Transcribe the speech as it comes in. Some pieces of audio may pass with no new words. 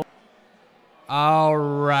All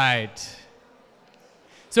right.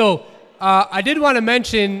 So I did want to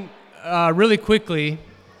mention really quickly,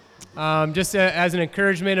 just as an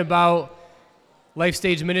encouragement about Life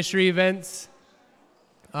Stage Ministry events.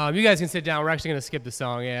 You guys can sit down. We're actually going to skip the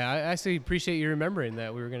song. Yeah, I actually appreciate you remembering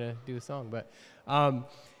that we were going to do the song. But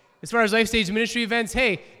as far as Life Stage Ministry events,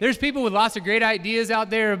 hey, there's people with lots of great ideas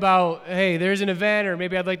out there about, hey, there's an event, or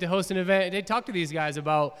maybe I'd like to host an event. Hey, talk to these guys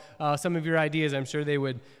about some of your ideas. I'm sure they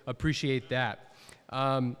would appreciate that.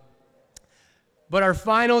 But our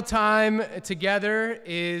final time together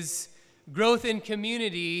is growth in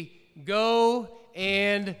community. Go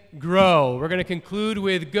and grow. We're going to conclude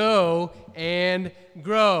with go and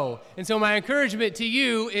grow. And so my encouragement to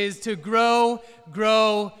you is to grow,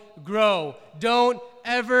 grow, grow. Don't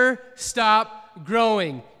ever stop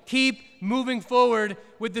growing. Keep moving forward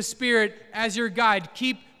with the Spirit as your guide.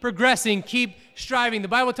 Keep progressing. Keep striving. The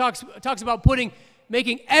Bible talks about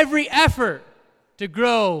making every effort to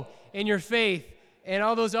grow in your faith and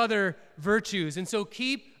all those other virtues. And so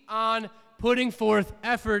keep on putting forth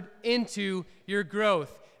effort into your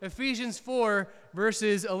growth. Ephesians 4,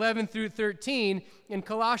 verses 11 through 13, and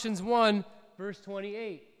Colossians 1, verse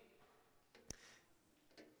 28.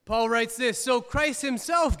 Paul writes this: So Christ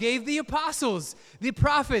himself gave the apostles, the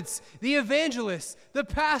prophets, the evangelists, the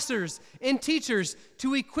pastors, and teachers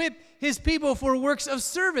to equip his people for works of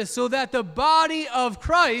service, so that the body of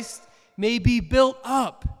Christ may be built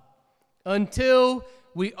up until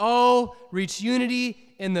we all reach unity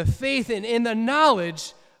in the faith and in the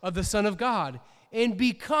knowledge of the Son of God, and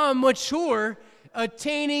become mature,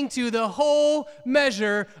 attaining to the whole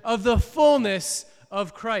measure of the fullness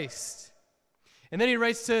of Christ. And then he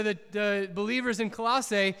writes to the believers in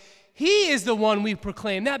Colossae, he is the one we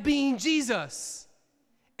proclaim, that being Jesus,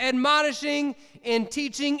 admonishing and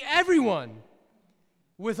teaching everyone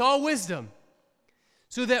with all wisdom,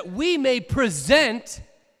 so that we may present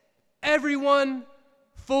everyone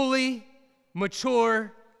fully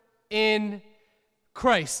mature in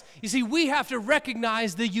Christ. You see, we have to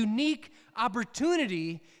recognize the unique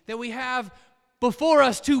opportunity that we have before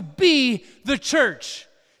us to be the church,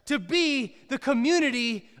 to be the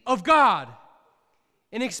community of God,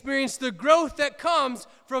 and experience the growth that comes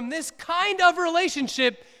from this kind of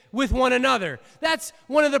relationship with one another. That's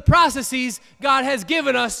one of the processes God has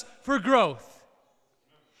given us for growth.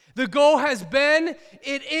 The goal has been,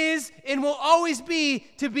 it is, and will always be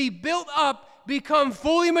to be built up, become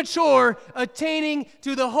fully mature, attaining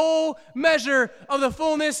to the whole measure of the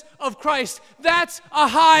fullness of Christ. That's a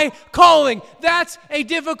high calling. That's a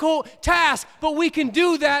difficult task, but we can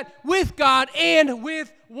do that with God and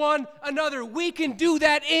with one another. We can do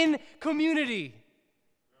that in community.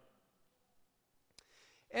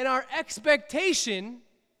 And our expectation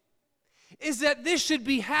is that this should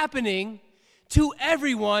be happening to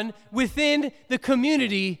everyone within the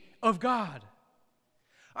community of God.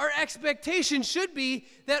 Our expectation should be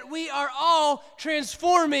that we are all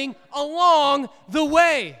transforming along the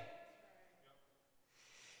way.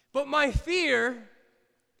 But my fear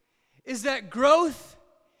is that growth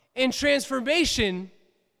and transformation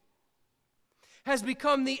has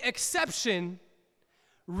become the exception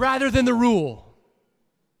rather than the rule.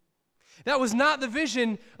 That was not the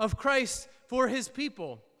vision of Christ for his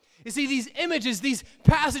people. You see, these images, these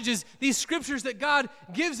passages, these scriptures that God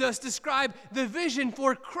gives us describe the vision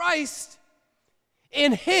for Christ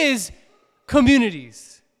and his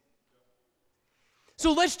communities.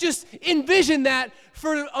 So let's just envision that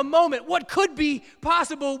for a moment. What could be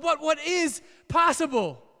possible? What is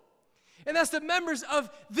possible? And that's the members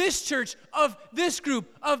of this church, of this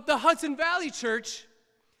group, of the Hudson Valley Church,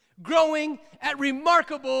 growing at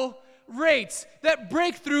remarkable rates, that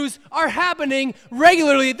breakthroughs are happening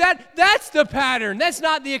regularly. That's the pattern. That's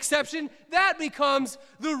not the exception. That becomes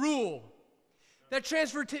the rule. That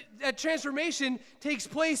transformation takes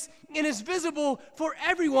place and is visible for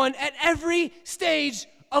everyone at every stage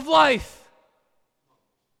of life.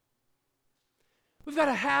 We've got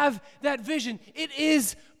to have that vision. It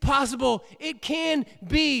is possible. It can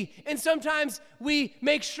be. And sometimes we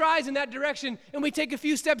make strides in that direction and we take a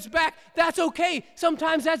few steps back. That's okay.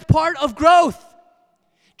 Sometimes that's part of growth.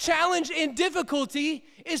 Challenge and difficulty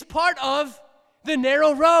is part of the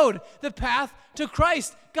narrow road, the path to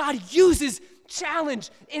Christ. God uses challenge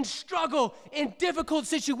and struggle and difficult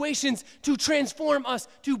situations to transform us,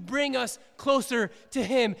 to bring us closer to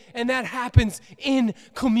him. And that happens in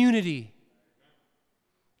community.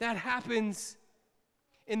 That happens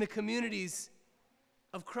in the communities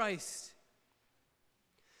of Christ.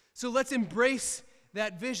 So let's embrace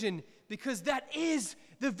that vision, because that is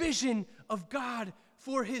the vision of God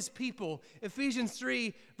for his people. Ephesians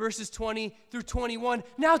 3, verses 20 through 21.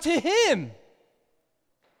 Now to him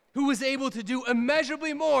who is able to do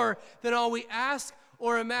immeasurably more than all we ask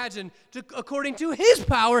or imagine, according to his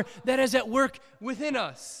power that is at work within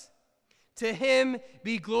us. To him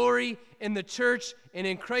be glory in the church and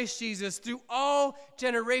in Christ Jesus through all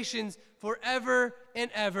generations, forever and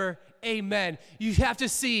ever. Amen. You have to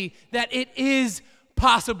see that it is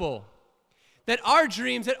possible. That our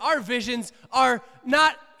dreams, that our visions are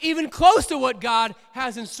not even close to what God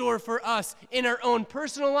has in store for us in our own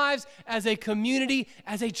personal lives, as a community,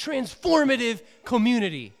 as a transformative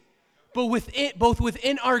community, both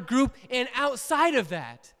within our group and outside of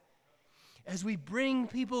that. As we bring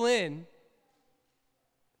people in,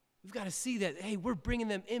 we've got to see that, hey, we're bringing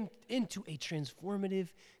them into a transformative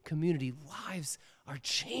community. Lives are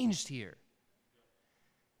changed here.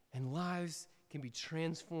 And lives can be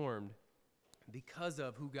transformed because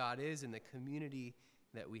of who God is and the community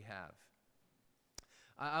that we have.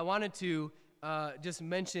 I wanted to just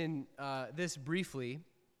mention this briefly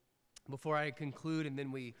before I conclude, and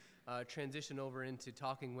then we transition over into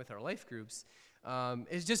talking with our life groups.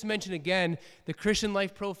 Is just mention again the Christian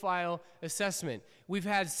Life Profile Assessment. We've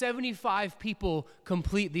had 75 people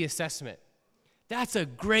complete the assessment. That's a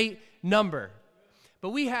great number. But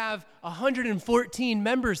we have 114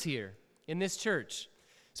 members here in this church.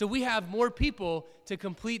 So we have more people to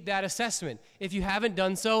complete that assessment. If you haven't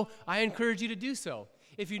done so, I encourage you to do so.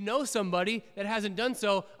 If you know somebody that hasn't done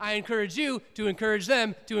so, I encourage you to encourage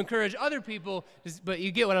them, to encourage other people. But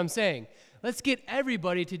you get what I'm saying. Let's get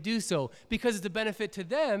everybody to do so, because it's a benefit to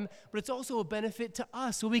them, but it's also a benefit to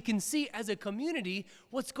us, so we can see as a community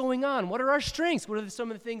what's going on. What are our strengths? What are some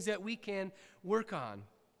of the things that we can work on?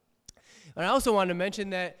 And I also want to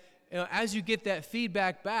mention that as you get that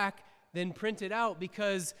feedback back, then print it out,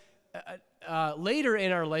 because later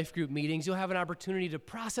in our life group meetings, you'll have an opportunity to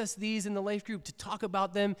process these in the life group, to talk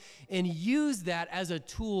about them, and use that as a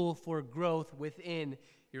tool for growth within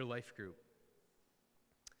your life group.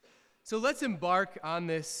 So let's embark on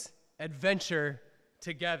this adventure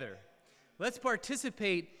together. Let's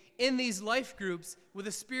participate in these life groups with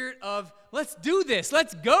a spirit of, let's do this,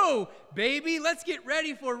 let's go, baby. Let's get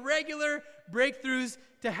ready for regular breakthroughs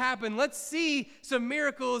to happen. Let's see some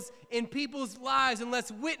miracles in people's lives, and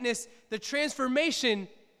let's witness the transformation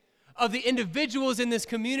of the individuals in this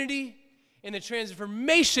community, and the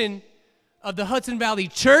transformation of the Hudson Valley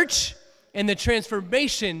Church, and the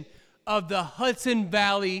transformation of the Hudson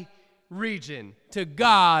Valley region. To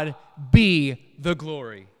God be the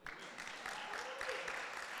glory.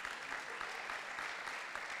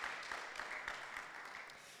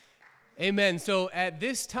 Amen. So at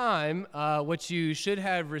this time, what you should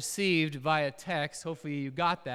have received via text, hopefully you got that.